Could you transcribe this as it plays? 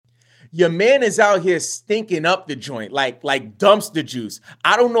Your man is out here stinking up the joint like dumpster juice.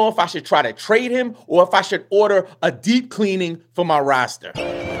 I don't know if I should try to trade him or if I should order a deep cleaning for my roster.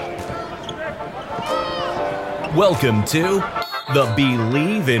 Welcome to the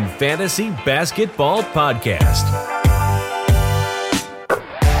Believe in Fantasy Basketball Podcast,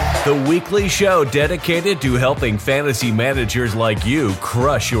 the weekly show dedicated to helping fantasy managers like you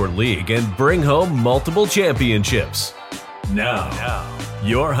crush your league and bring home multiple championships. Now,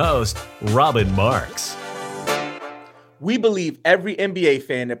 your host, Robin Marks. We believe every NBA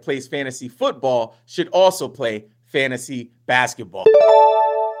fan that plays fantasy football should also play fantasy basketball.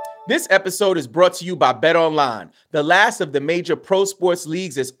 This episode is brought to you by BetOnline. The last of the major pro sports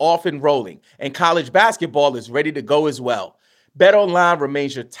leagues is off and rolling, and college basketball is ready to go as well. BetOnline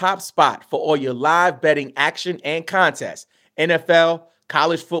remains your top spot for all your live betting action and contests. NFL,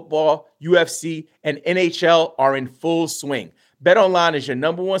 college football, UFC, and NHL are in full swing. BetOnline is your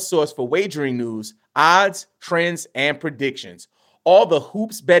number one source for wagering news, odds, trends, and predictions. All the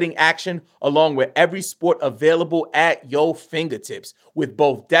hoops betting action along with every sport available at your fingertips with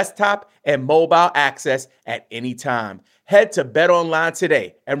both desktop and mobile access at any time. Head to BetOnline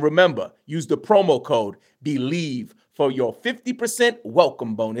today and remember, use the promo code BELIEVE for your 50%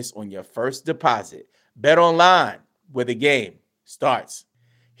 welcome bonus on your first deposit. BetOnline, where the game starts.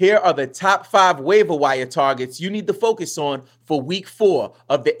 Here are the top 5 waiver wire targets you need to focus on for week 4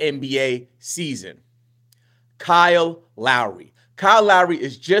 of the NBA season. Kyle Lowry. Kyle Lowry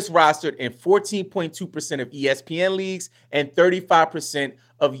is just rostered in 14.2% of ESPN leagues and 35%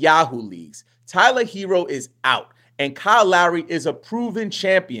 of Yahoo leagues. Tyler Hero is out, and Kyle Lowry is a proven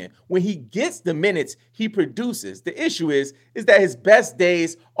champion. When he gets the minutes, he produces. The issue is that his best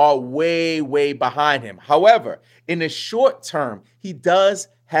days are way behind him. However, in the short term, he does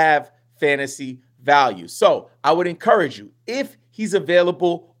have fantasy value. So I would encourage you, if he's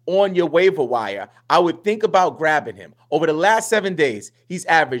available on your waiver wire, I would think about grabbing him. Over the last 7 days, he's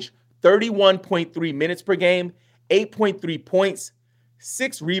averaged 31.3 minutes per game, 8.3 points,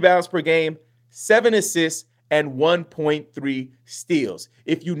 6 rebounds per game, 7 assists, and 1.3 steals.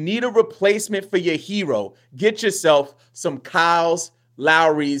 If you need a replacement for your hero, get yourself some Kyle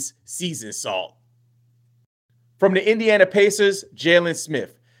Lowry's season salt. From the Indiana Pacers, Jalen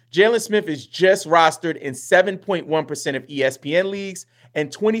Smith. Jalen Smith is just rostered in 7.1% of ESPN leagues and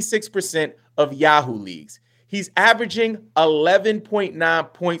 26% of Yahoo leagues. He's averaging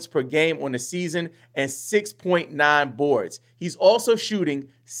 11.9 points per game on the season and 6.9 boards. He's also shooting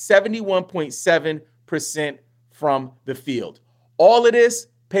 71.7% from the field. All of this,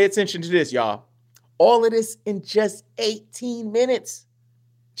 pay attention to this, y'all. All of this in just 18 minutes.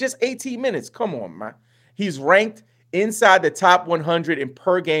 Just 18 minutes. Come on, man. He's ranked inside the top 100 in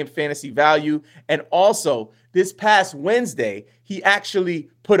per game fantasy value. And also, this past Wednesday, he actually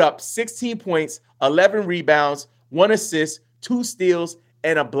put up 16 points, 11 rebounds, 1 assist, 2 steals,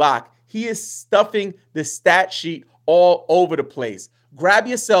 and a block. He is stuffing the stat sheet all over the place. Grab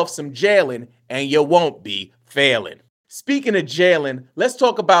yourself some Jalen, and you won't be failing. Speaking of Jalen, let's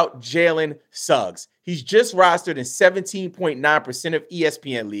talk about Jalen Suggs. He's just rostered in 17.9% of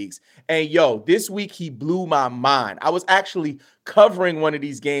ESPN leagues. And this week he blew my mind. I was actually covering one of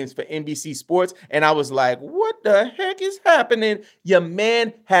these games for NBC Sports, and I was like, what the heck is happening? Your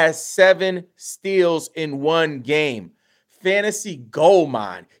man has 7 steals in one game. Fantasy gold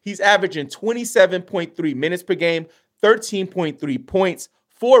mine. He's averaging 27.3 minutes per game, 13.3 points,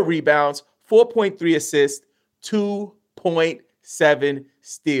 4 rebounds, 4.3 assists, 2.7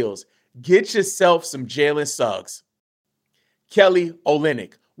 steals. Get yourself some Jalen Suggs. Kelly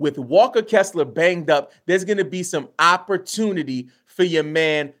Olynyk. With Walker Kessler banged up, there's going to be some opportunity for your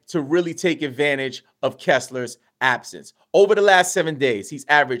man to really take advantage of Kessler's absence. Over the last 7 days, he's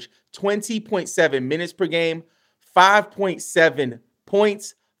averaged 20.7 minutes per game, 5.7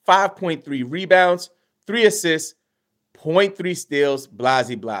 points, 5.3 rebounds, 3 assists, 0.3 steals,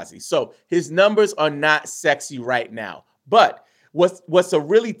 blasey. So his numbers are not sexy right now. But what's a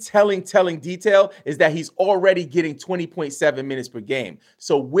really telling detail is that he's already getting 20.7 minutes per game.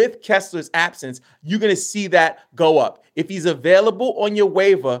 So with Kessler's absence, you're going to see that go up. If he's available on your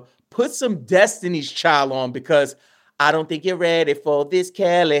waiver, put some Destiny's Child on because I don't think you're ready for this,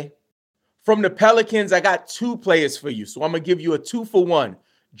 Kelly. From the Pelicans, I got 2 players for you. So I'm going to give you a 2-for-1.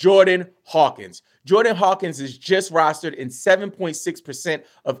 Jordan Hawkins. Jordan Hawkins is just rostered in 7.6%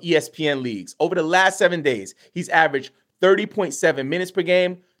 of ESPN leagues. Over the last 7 days, he's averaged 30.7 minutes per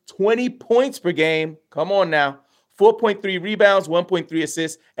game, 20 points per game. Come on now. 4.3 rebounds, 1.3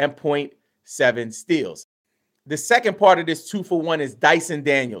 assists, and 0.7 steals. The second part of this 2-for-1 is Dyson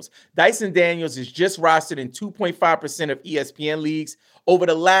Daniels. Dyson Daniels is just rostered in 2.5% of ESPN leagues. Over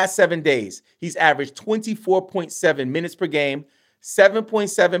the last 7 days, he's averaged 24.7 minutes per game,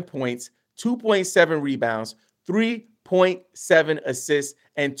 7.7 points, 2.7 rebounds, 3.7 assists,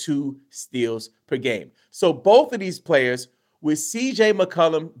 and 2 steals per game. So both of these players, with CJ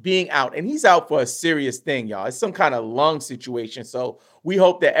McCollum being out, and he's out for a serious thing, y'all. It's some kind of lung situation, so we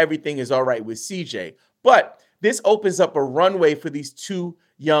hope that everything is all right with CJ. But this opens up a runway for these two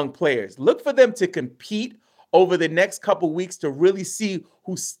young players. Look for them to compete over the next couple weeks to really see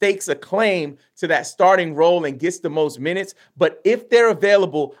who stakes a claim to that starting role and gets the most minutes. But if they're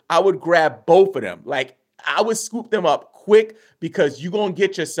available, I would grab both of them. Like, I would scoop them up quick because you're going to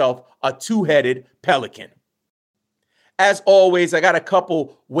get yourself a two-headed Pelican. As always, I got a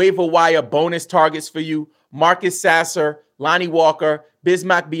couple waiver wire bonus targets for you. Marcus Sasser, Lonnie Walker,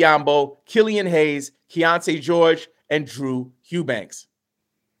 Bismack Biyombo, Killian Hayes, Keontae George, and Drew Eubanks.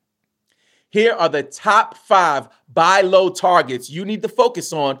 Here are the top 5 buy low targets you need to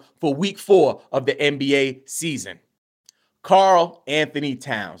focus on for week 4 of the NBA season. Karl Anthony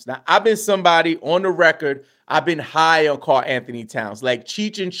Towns. Now, I've been somebody on the record, I've been high on Karl Anthony Towns, like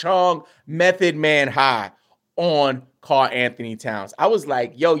Cheech and Chong Method Man high on Karl Anthony Towns. I was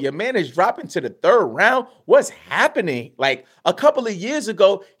like, yo, your man is dropping to the 3rd round. What's happening? Like, a couple of years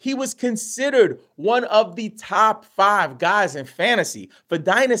ago, he was considered one of the top 5 guys in fantasy. For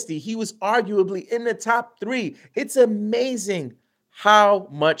Dynasty, he was arguably in the top 3. It's amazing how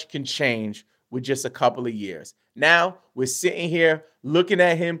much can change with just a couple of years. Now, we're sitting here looking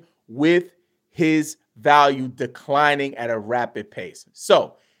at him with his value declining at a rapid pace.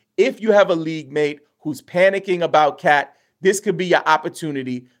 So, if you have a league mate who's panicking about Cat, this could be your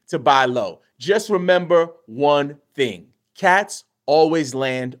opportunity to buy low. Just remember one thing. Cats always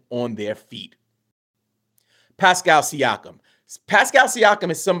land on their feet. Pascal Siakam. Pascal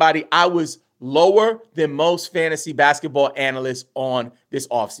Siakam is somebody I was lower than most fantasy basketball analysts on this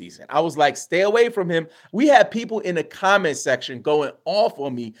offseason. I was like, stay away from him. We had people in the comment section going off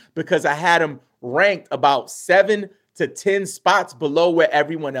on me because I had him ranked about 7 to 10 spots below where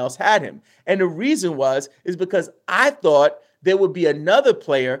everyone else had him. And the reason is because I thought there would be another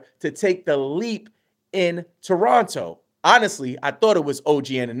player to take the leap in Toronto. Honestly, I thought it was OG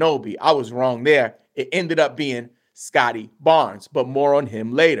Anunoby. I was wrong there. It ended up being Scotty Barnes, but more on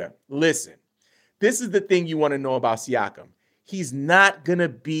him later. Listen, this is the thing you want to know about Siakam. He's not going to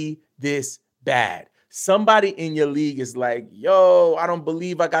be this bad. Somebody in your league is like, yo, I don't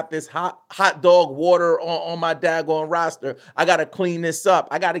believe I got this hot dog water on my daggone roster. I got to clean this up.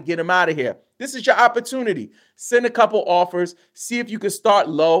 I got to get him out of here. This is your opportunity. Send a couple offers. See if you can start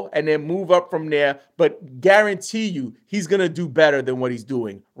low and then move up from there. But guarantee you he's going to do better than what he's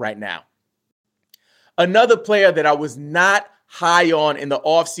doing right now. Another player that I was not high on in the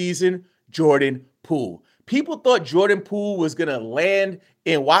offseason, Jordan Poole. People thought Jordan Poole was going to land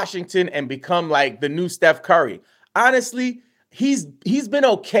in Washington and become like the new Steph Curry. Honestly, he's been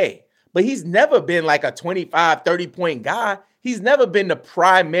okay, but he's never been like a 25, 30-point guy. He's never been the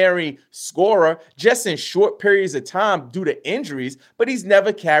primary scorer, just in short periods of time due to injuries, but he's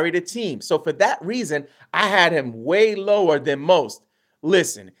never carried a team. So for that reason, I had him way lower than most.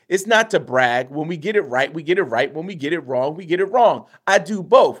 Listen, it's not to brag. When we get it right, we get it right. When we get it wrong, we get it wrong. I do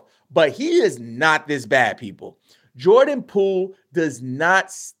both, but he is not this bad, people. Jordan Poole does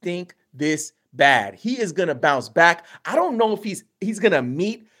not stink this bad. He is going to bounce back. I don't know if he's going to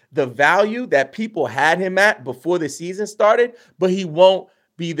meet the value that people had him at before the season started, but he won't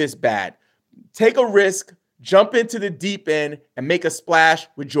be this bad. Take a risk, jump into the deep end, and make a splash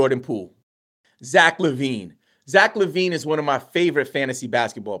with Jordan Poole. Zach LaVine. Zach LaVine is one of my favorite fantasy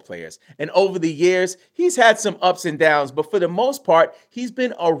basketball players. And over the years, he's had some ups and downs, but for the most part, he's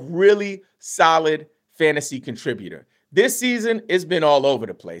been a really solid fantasy contributor. This season, it's been all over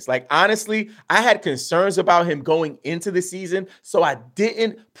the place. Like, honestly, I had concerns about him going into the season, so I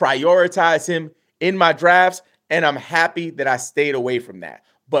didn't prioritize him in my drafts, and I'm happy that I stayed away from that.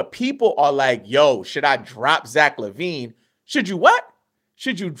 But people are like, yo, should I drop Zach LaVine? Should you what?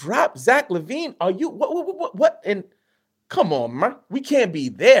 Should you drop Zach LaVine? Are you, what? And come on, man. We can't be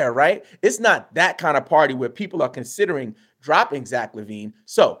there, right? It's not that kind of party where people are considering dropping Zach LaVine.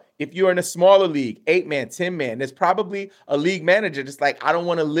 So if you're in a smaller league, 8-man, 10-man, there's probably a league manager just like, I don't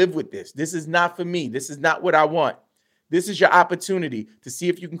want to live with this. This is not for me. This is not what I want. This is your opportunity to see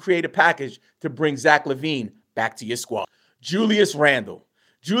if you can create a package to bring Zach LaVine back to your squad. Julius Randle.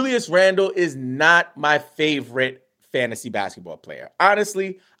 Julius Randle is not my favorite fantasy basketball player.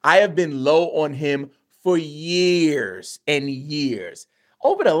 Honestly, I have been low on him for years and years.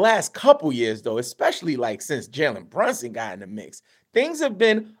 Over the last couple years, though, especially like since Jalen Brunson got in the mix, things have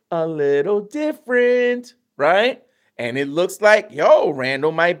been a little different, right? And it looks like,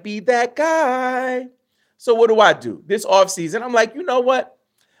 Randall might be that guy. So what do? This offseason, I'm like, you know what?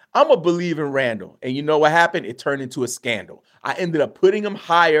 I'm a believer in Randall. And you know what happened? It turned into a scandal. I ended up putting him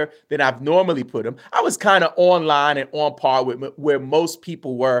higher than I've normally put him. I was kind of online and on par with where most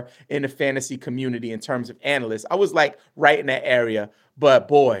people were in the fantasy community in terms of analysts. I was like right in that area, but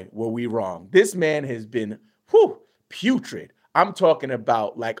boy, were we wrong. This man has been putrid. I'm talking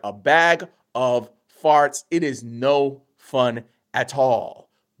about like a bag of farts. It is no fun at all.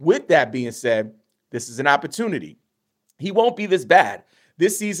 With that being said, this is an opportunity. He won't be this bad.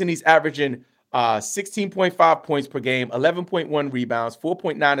 This season, he's averaging 16.5 points per game, 11.1 rebounds,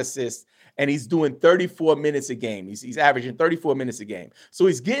 4.9 assists, and he's doing 34 minutes a game. He's averaging 34 minutes a game. So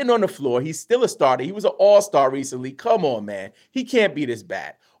he's getting on the floor. He's still a starter. He was an all-star recently. Come on, man. He can't be this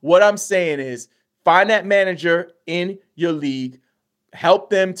bad. What I'm saying is find that manager in your league, help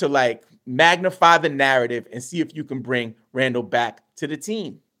them to like magnify the narrative and see if you can bring Randall back to the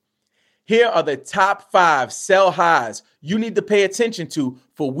team. Here are the top 5 sell highs you need to pay attention to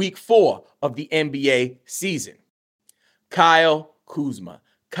for week 4 of the NBA season. Kyle Kuzma.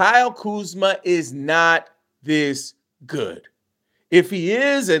 Kyle Kuzma is not this good. If he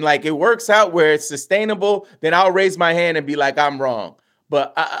is and like it works out where it's sustainable, then I'll raise my hand and be like, I'm wrong.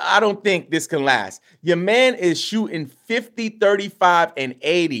 But I don't think this can last. Your man is shooting 50, 35, and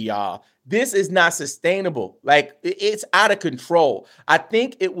 80, y'all. This is not sustainable. Like, it's out of control. I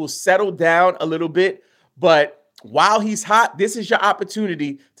think it will settle down a little bit, but while he's hot, this is your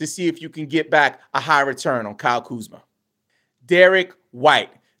opportunity to see if you can get back a high return on Kyle Kuzma. Derek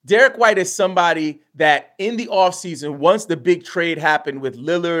White. Derek White is somebody that in the offseason, once the big trade happened with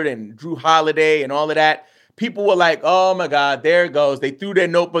Lillard and Drew Holiday and all of that, people were like, oh my God, there it goes. They threw their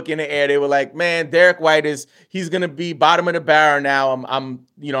notebook in the air. They were like, man, Derek White he's going to be bottom of the barrel now. I'm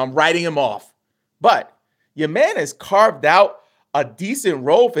writing him off. But your man has carved out a decent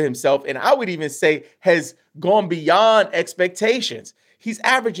role for himself. And I would even say has gone beyond expectations. He's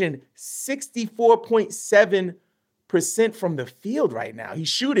averaging 64.7% from the field right now. He's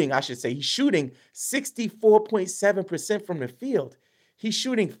shooting 64.7% from the field. He's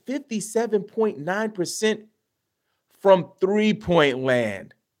shooting 57.9% from three-point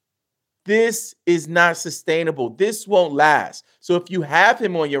land. This is not sustainable. This won't last. So if you have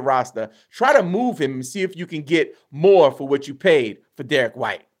him on your roster, try to move him and see if you can get more for what you paid for Derek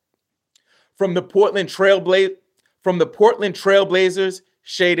White. From the Portland Trailblazers,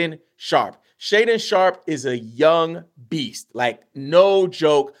 Shaedon Sharpe. Shaedon Sharpe is a young beast. Like, no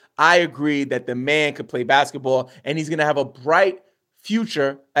joke. I agree that the man could play basketball and he's going to have a bright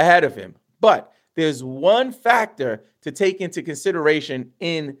future ahead of him. But there's one factor to take into consideration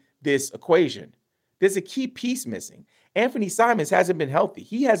in this equation. There's a key piece missing. Anthony Simons hasn't been healthy.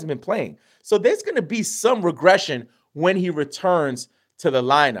 He hasn't been playing. So there's going to be some regression when he returns to the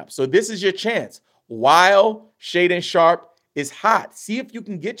lineup. So this is your chance. While Shaedon Sharpe is hot, see if you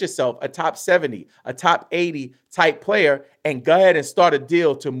can get yourself a top 70, a top 80 type player and go ahead and start a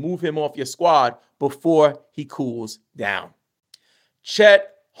deal to move him off your squad before he cools down.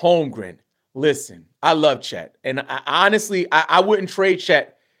 Chet Holmgren. Listen, I love Chet. And honestly, I wouldn't trade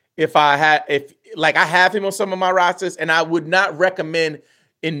Chet if I have him on some of my rosters, and I would not recommend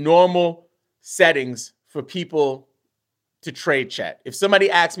in normal settings for people to trade Chet. If somebody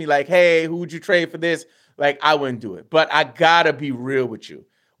asks me like, hey, who would you trade for this? Like, I wouldn't do it. But I gotta be real with you.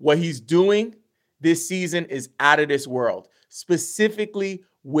 What he's doing this season is out of this world, specifically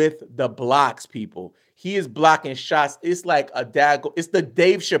with the blocks, people. He is blocking shots. It's like it's the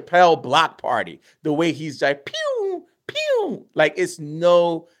Dave Chappelle block party. The way he's like, pew, pew. Like, it's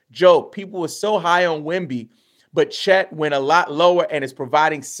no joke. People were so high on Wemby, but Chet went a lot lower and is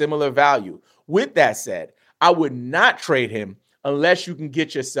providing similar value. With that said, I would not trade him unless you can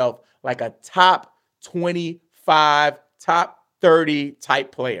get yourself like a top 25, top 30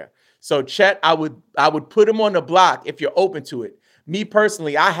 type player. So Chet, I would put him on the block if you're open to it. Me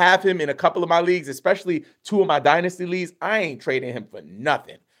personally, I have him in a couple of my leagues, especially 2 of my dynasty leagues. I ain't trading him for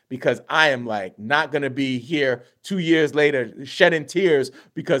nothing because I am like not going to be here 2 years later shedding tears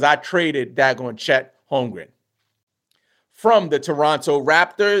because I traded daggone Chet Holmgren. From the Toronto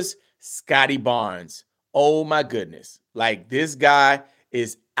Raptors, Scotty Barnes. Oh my goodness. Like, this guy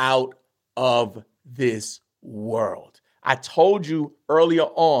is out of this world. I told you earlier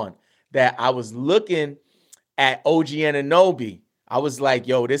on that I was looking at OG Anunoby. I was like,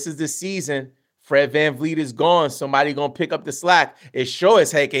 yo, this is the season. Fred VanVleet is gone. Somebody going to pick up the slack. It sure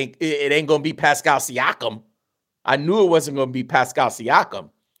as heck it ain't going to be Pascal Siakam. I knew it wasn't going to be Pascal Siakam.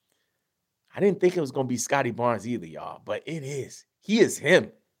 I didn't think it was going to be Scotty Barnes either, y'all, but it is. He is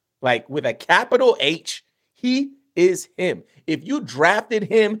him. Like with a capital H, he is him. If you drafted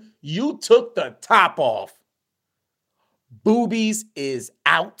him, you took the top off. Boobies is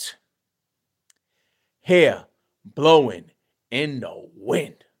out. Hair blowing in the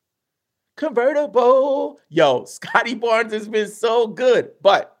wind. Convertible. Yo, Scotty Barnes has been so good,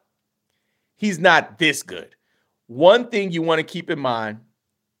 but he's not this good. One thing you want to keep in mind,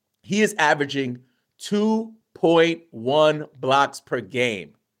 he is averaging 2.1 blocks per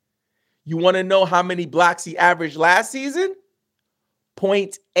game. You want to know how many blocks he averaged last season?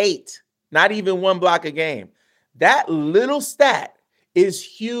 0.8. Not even 1 block a game. That little stat is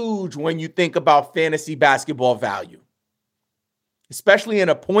huge when you think about fantasy basketball value, especially in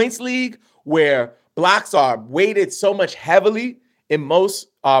a points league where blocks are weighted so much heavily in most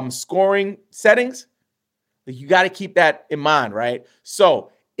scoring settings. You got to keep that in mind, right?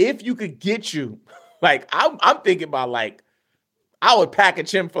 So if you could get you, like I'm thinking about, like, I would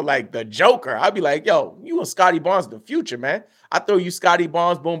package him for like the Joker. I'd be like, yo, you and Scotty Barnes in the future, man. I throw you Scotty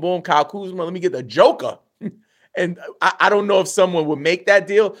Barnes, boom, boom, Kyle Kuzma. Let me get the Joker. And I don't know if someone would make that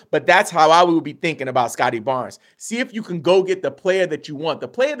deal, but that's how I would be thinking about Scotty Barnes. See if you can go get the player that you want. The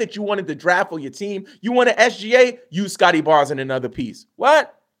player that you wanted to draft for your team. You want an SGA? Use Scotty Barnes in another piece.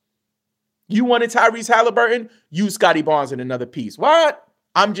 What? You wanted Tyrese Halliburton? Use Scotty Barnes in another piece. What?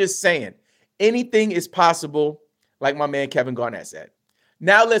 I'm just saying. Anything is possible, like my man Kevin Garnett said.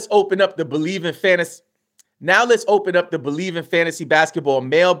 Now let's open up the Believe in Fantasy. Now let's open up the Believe in Fantasy Basketball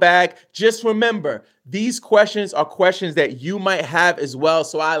mailbag. Just remember, these questions are questions that you might have as well.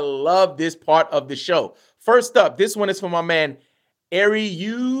 So I love this part of the show. First up, this one is from my man, Ari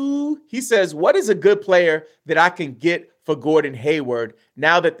Yu. He says, what is a good player that I can get for Gordon Hayward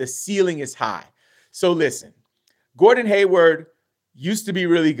now that the ceiling is high? So listen, Gordon Hayward used to be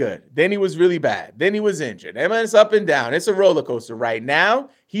really good. Then he was really bad. Then he was injured. And it's up and down. It's a roller coaster. Right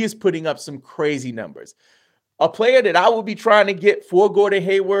now, he is putting up some crazy numbers. A player that I will be trying to get for Gordon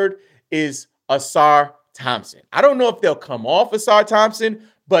Hayward is Ausar Thompson. I don't know if they'll come off Ausar Thompson,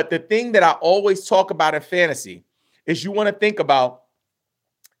 but the thing that I always talk about in fantasy is you want to think about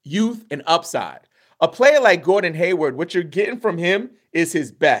youth and upside. A player like Gordon Hayward, what you're getting from him is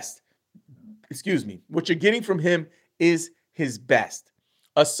his best. What you're getting from him is his best.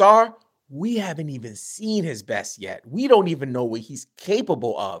 Ausar, we haven't even seen his best yet. We don't even know what he's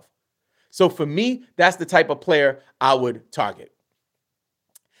capable of. So for me, that's the type of player I would target.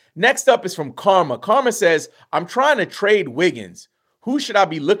 Next up is from Karma. Karma says, I'm trying to trade Wiggins. Who should I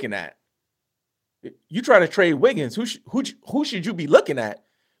be looking at? You trying to trade Wiggins? Who should you be looking at?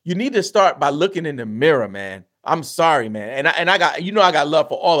 You need to start by looking in the mirror, man. I'm sorry, man. And I got, I got love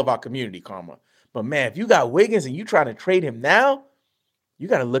for all of our community, Karma. But man, if you got Wiggins and you trying to trade him now, you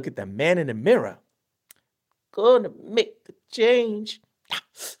got to look at the man in the mirror. Gonna make the change.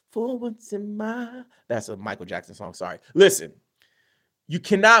 For once in my... That's a Michael Jackson song, sorry. Listen, you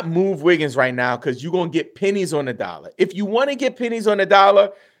cannot move Wiggins right now because you're going to get pennies on the dollar. If you want to get pennies on the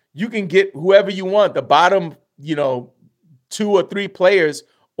dollar, you can get whoever you want, the bottom, 2 or 3 players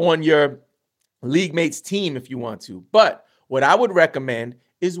on your league mate's team if you want to. But what I would recommend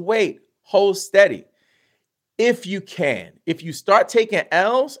is wait, hold steady. If you can. If you start taking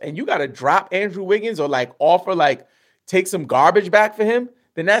L's and you got to drop Andrew Wiggins or take some garbage back for him,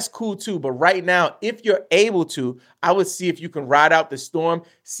 then that's cool too. But right now, if you're able to, I would see if you can ride out the storm,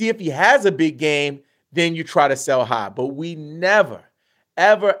 see if he has a big game, then you try to sell high. But we never,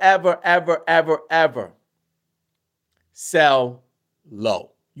 ever, ever, ever, ever, ever sell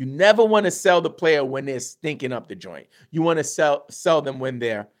low. You never want to sell the player when they're stinking up the joint. You want to sell them when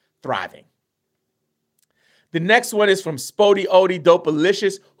they're thriving. The next one is from Spody Odie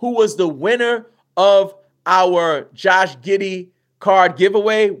Dopalicious, who was the winner of our Josh Giddey card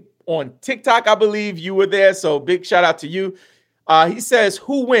giveaway on TikTok. I believe you were there, so big shout out to you. He says,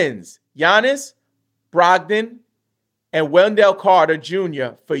 who wins? Giannis, Brogdon, and Wendell Carter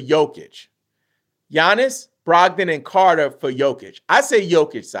Jr. for Jokic. Giannis, Brogdon, and Carter for Jokic. I say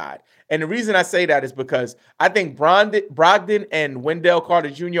Jokic side. And the reason I say that is because I think Brogdon and Wendell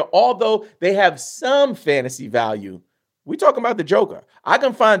Carter Jr., although they have some fantasy value, we're talking about the Joker. I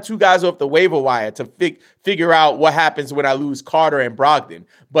can find 2 guys off the waiver wire to figure out what happens when I lose Carter and Brogdon.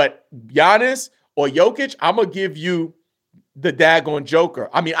 But Giannis or Jokic, I'm going to give you the daggone Joker.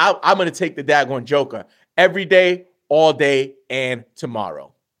 I'm going to take the daggone Joker every day, all day, and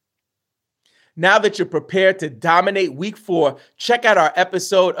tomorrow. Now that you're prepared to dominate week 4, check out our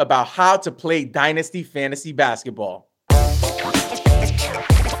episode about how to play Dynasty Fantasy Basketball.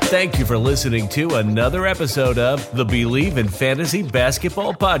 Thank you for listening to another episode of the Believe in Fantasy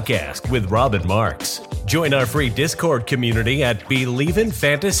Basketball podcast with Robin Marks. Join our free Discord community at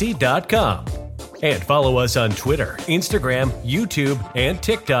BelieveInFantasy.com. And follow us on Twitter, Instagram, YouTube, and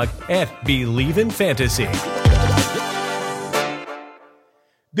TikTok at Believe in Fantasy.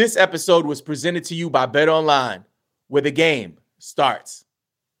 This episode was presented to you by BetOnline, where the game starts.